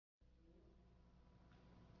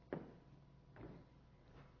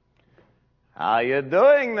How you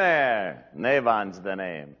doing there? Naybon's the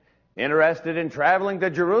name. Interested in traveling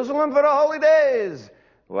to Jerusalem for the holy days?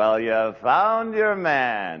 Well, you found your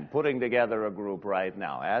man. Putting together a group right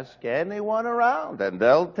now. Ask anyone around, and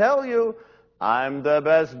they'll tell you I'm the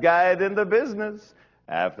best guide in the business.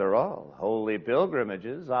 After all, holy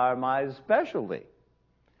pilgrimages are my specialty.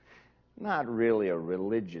 Not really a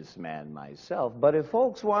religious man myself, but if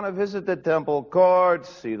folks want to visit the temple courts,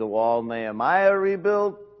 see the wall Nehemiah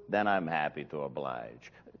rebuilt, then I'm happy to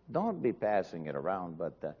oblige. Don't be passing it around,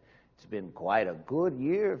 but it's been quite a good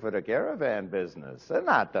year for the caravan business.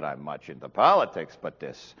 Not that I'm much into politics, but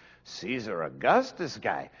this Caesar Augustus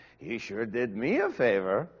guy, he sure did me a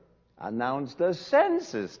favor. Announced a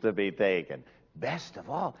census to be taken. Best of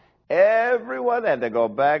all, everyone had to go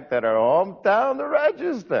back to their hometown to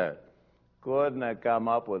register. Couldn't have come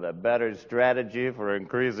up with a better strategy for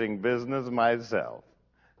increasing business myself.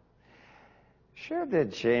 Sure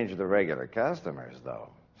did change the regular customers, though.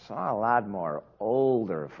 Saw a lot more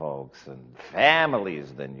older folks and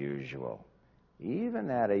families than usual. Even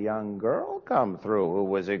had a young girl come through who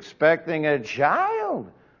was expecting a child.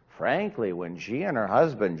 Frankly, when she and her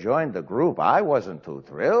husband joined the group, I wasn't too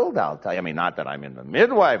thrilled, I'll tell you. I mean, not that I'm in the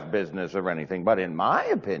midwife business or anything, but in my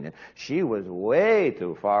opinion, she was way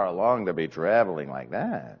too far along to be traveling like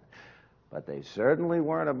that. But they certainly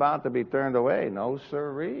weren't about to be turned away, no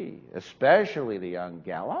siree. Especially the young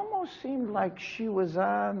gal. Almost seemed like she was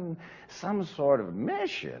on some sort of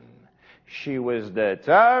mission. She was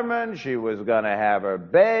determined she was going to have her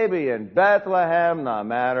baby in Bethlehem no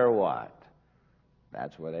matter what.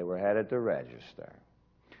 That's where they were headed to register.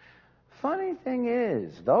 Funny thing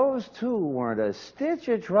is, those two weren't a stitch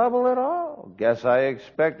of trouble at all. Guess I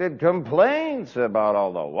expected complaints about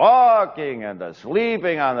all the walking and the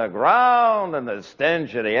sleeping on the ground and the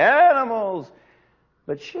stench of the animals.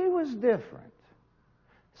 But she was different.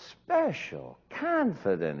 Special,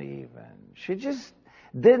 confident even. She just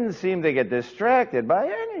didn't seem to get distracted by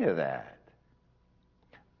any of that.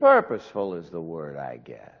 Purposeful is the word, I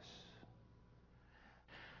guess.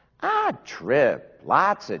 Odd trip,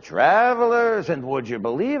 lots of travelers, and would you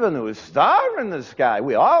believe a new star in the sky?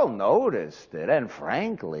 We all noticed it, and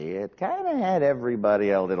frankly, it kind of had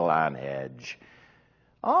everybody a little on edge.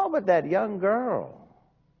 All but that young girl.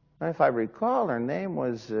 If I recall, her name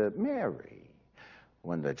was Mary.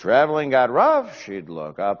 When the traveling got rough, she'd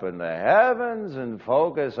look up in the heavens and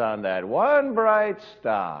focus on that one bright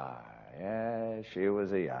star. Yeah, she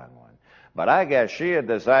was a young one. But I guess she had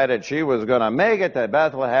decided she was going to make it to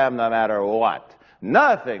Bethlehem no matter what.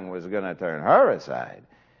 Nothing was going to turn her aside.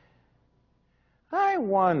 I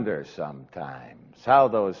wonder sometimes how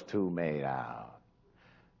those two made out.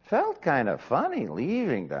 Felt kind of funny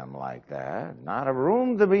leaving them like that. Not a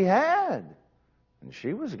room to be had. And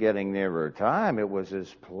she was getting near her time. It was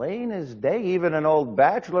as plain as day. Even an old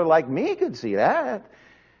bachelor like me could see that.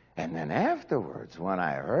 And then afterwards, when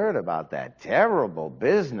I heard about that terrible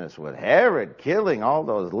business with Herod killing all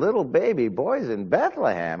those little baby boys in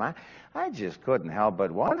Bethlehem, I just couldn't help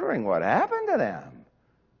but wondering what happened to them.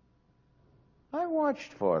 I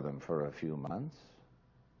watched for them for a few months.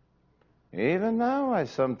 Even now, I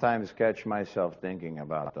sometimes catch myself thinking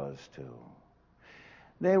about those two.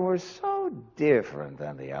 They were so different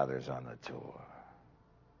than the others on the tour.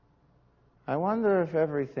 I wonder if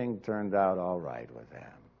everything turned out all right with them.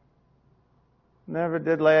 Never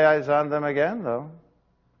did lay eyes on them again, though.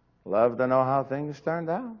 Love to know how things turned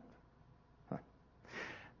out.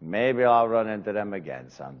 Maybe I'll run into them again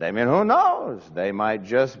someday. I mean, who knows? They might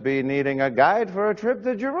just be needing a guide for a trip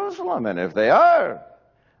to Jerusalem, and if they are,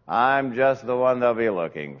 I'm just the one they'll be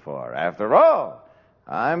looking for. After all,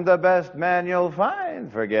 I'm the best man you'll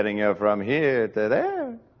find for getting you from here to there.